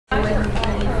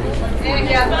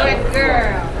Yeah, good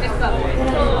girl. Just up.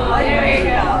 There you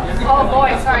go. Oh boy,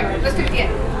 sorry. Let's do it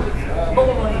again. Boy.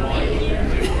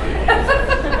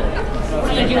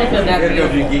 Did you look at that? I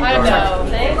know.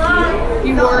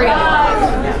 You worry.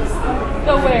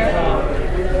 Go where?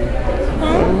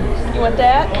 You want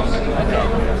that? Okay.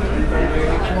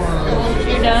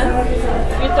 You done?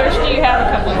 You thirsty? You have a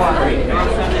cup of water.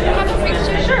 Have a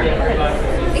picture? Sure.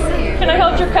 Can I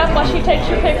hold your cup while she takes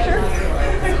your picture?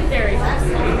 There you go.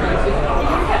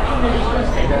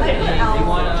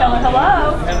 Tell her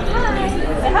hello. Hi.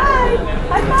 Say hi.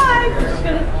 High five. Just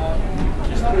gonna.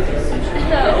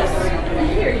 So,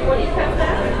 here, you want to cut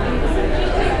that?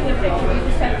 She's taking the picture. You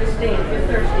just have to stand. You're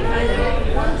thirsty. I know.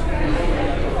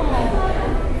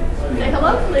 Say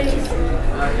hello, please.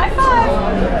 High five.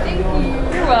 Thank you.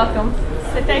 You're welcome.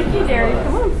 Say thank you, Derry.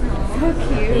 Come on. So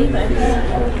cute.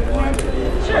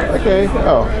 Sure. Okay.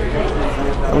 Oh.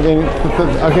 I'm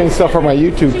getting stuff for my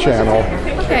YouTube channel.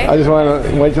 Okay. I just want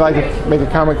to. Would you like to make a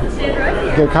comment?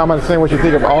 Give a comment saying what you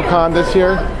think of Allcon this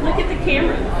year? Look at the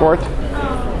camera. Fourth.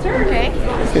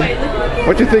 Okay.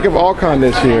 What do you think of Allcon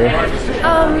this year?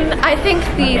 I think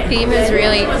the theme is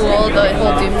really cool, the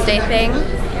whole doomsday thing.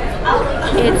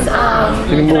 It's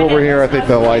Can you move over here? I think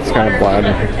the light's kind of blind.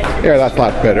 Yeah, that's a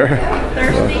lot better.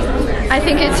 I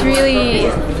think it's really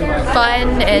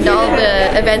fun, and all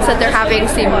the events that they're having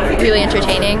seem really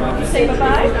entertaining.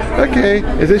 Okay.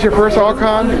 Is this your first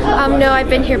Allcon? No, I've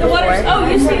been here before. Oh,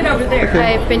 you see it over there.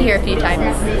 Okay. I've been here a few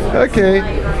times. Okay.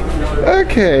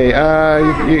 Okay.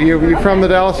 You from the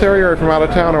Dallas area or from out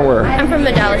of town or where? I'm from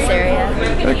the Dallas area.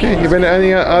 Okay. You been to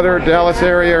any other Dallas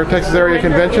area or Texas area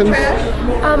conventions?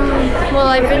 Well,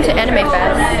 I've been to Anime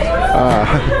Fest.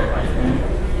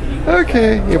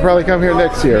 Okay. You'll probably come here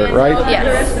next year, right?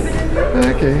 Yes.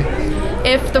 Okay.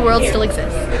 If the world still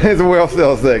exists. The world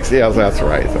still exists. Yes, that's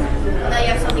right. Now you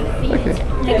have something to see. Okay.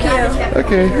 Thank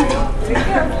you. Okay.